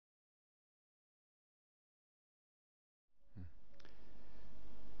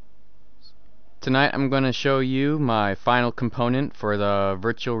Tonight I'm going to show you my final component for the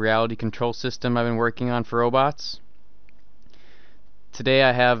virtual reality control system I've been working on for robots. Today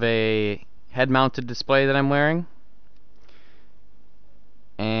I have a head-mounted display that I'm wearing,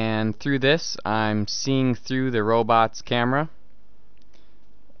 and through this I'm seeing through the robot's camera,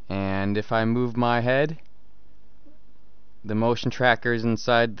 and if I move my head, the motion trackers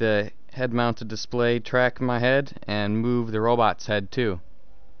inside the head-mounted display track my head and move the robot's head too.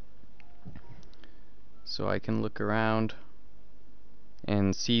 So I can look around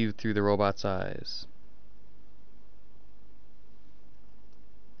and see through the robot's eyes.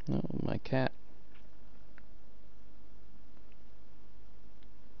 Oh, my cat.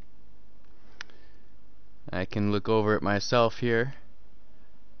 I can look over at myself here,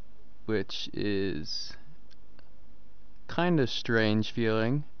 which is kind of strange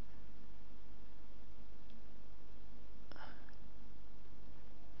feeling.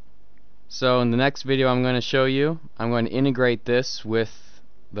 So in the next video I'm going to show you, I'm going to integrate this with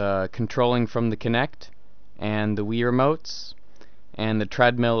the controlling from the Kinect and the Wii remotes and the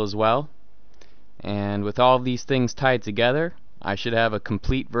treadmill as well. And with all of these things tied together, I should have a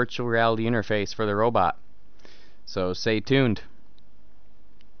complete virtual reality interface for the robot. So stay tuned.